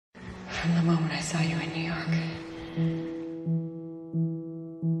From the moment I saw you in New York,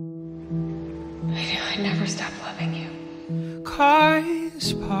 I knew I'd never stop loving you.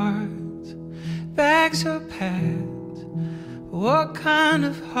 Cars parked, bags are packed. What kind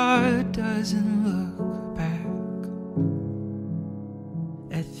of heart doesn't look back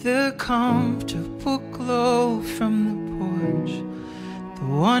at the comfortable glow from the porch, the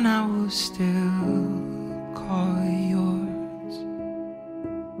one I will still call yours?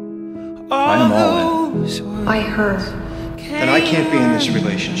 I'm all in. I heard. Then I can't be in this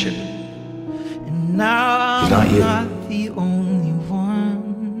relationship. And now Not I'm you. not the only one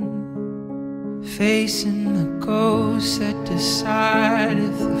facing the ghosts that decide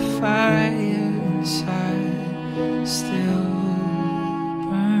if the fire inside still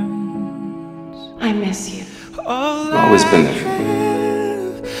burns. I miss you. All I've always been there for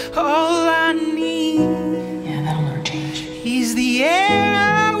you. All I need. Yeah, that'll never change. He's the air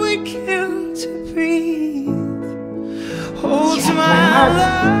I would kill to breathe. Holds You have my my heart.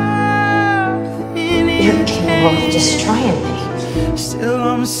 love in You're his capable of hands. destroying me. Still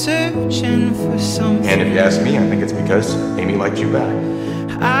I'm searching for something. And if you ask me, I think it's because Amy liked you back.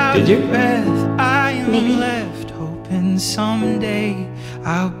 Out Did you? of breath, I am Maybe. left hoping someday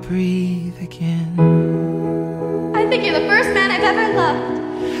I'll breathe again. I think you're the first man I've ever loved.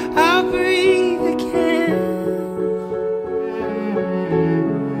 I'll breathe again.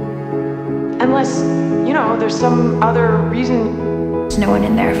 Unless, you know, there's some other reason. There's no one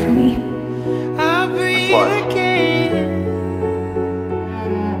in there for me. I'll breathe What? again.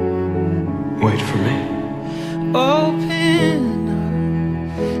 Wait for me. Open up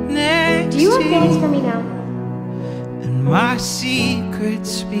next Do you have to feelings for me now? and my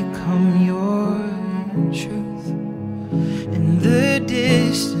secrets become your truth. In the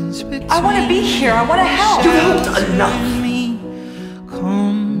distance between I want to be here. I want to help. You helped enough. Me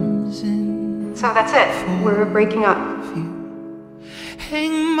comes in So that's it. We're breaking up. you.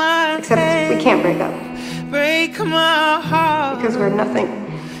 Hang my Except we can't break up break my heart because we're nothing.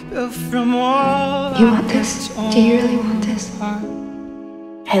 from all You want this? Do you really want this? I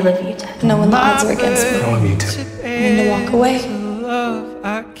love you, Dad. No, when the odds are against me. I love you too. And to walk away. Love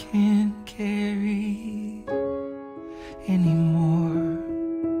I can't carry anymore.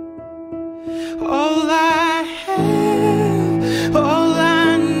 All I have, all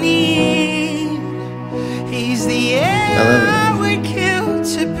I need. He's the air I would kill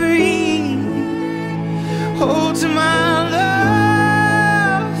to breathe. Holds my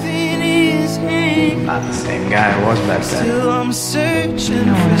love in his hand. Not the same guy I was back then. Still I'm searching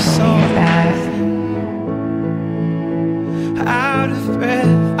for something. Out of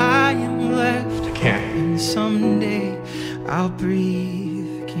breath, I am left. I can't. And someday I'll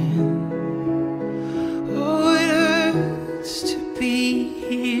breathe again. Oh, it hurts to be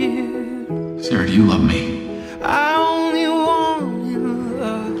here. Sarah, do you love me? I only wanted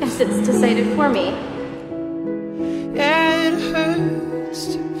love. Guess it's decided for me. Yeah, it hurts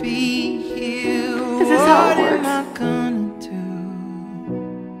to be here. Is this how it What am works? I gonna do?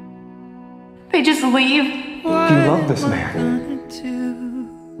 They just leave. What You love this am I man. gonna do?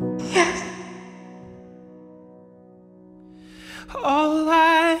 All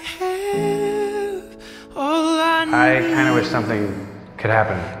I have, all I need. I kind of wish something could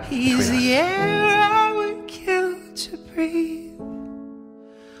happen He's between the us. air I would kill to breathe.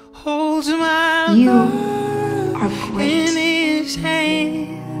 Holds my You love are great. in his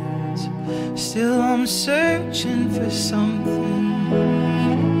hands. Still I'm searching for something.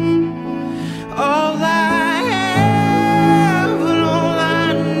 All I have and all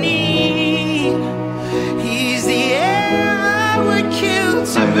I need. He's the air I would kill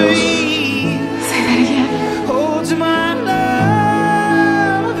to breathe. Say that again. Holds my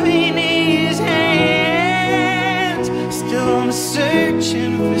love in his hands. Still I'm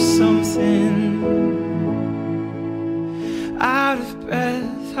searching for something. Out of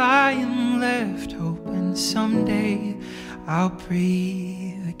breath, I am left hoping someday I'll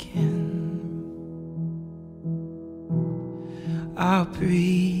breathe again. I'll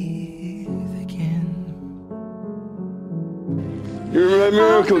breathe again. You're my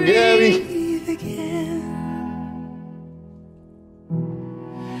miracle, Gabby.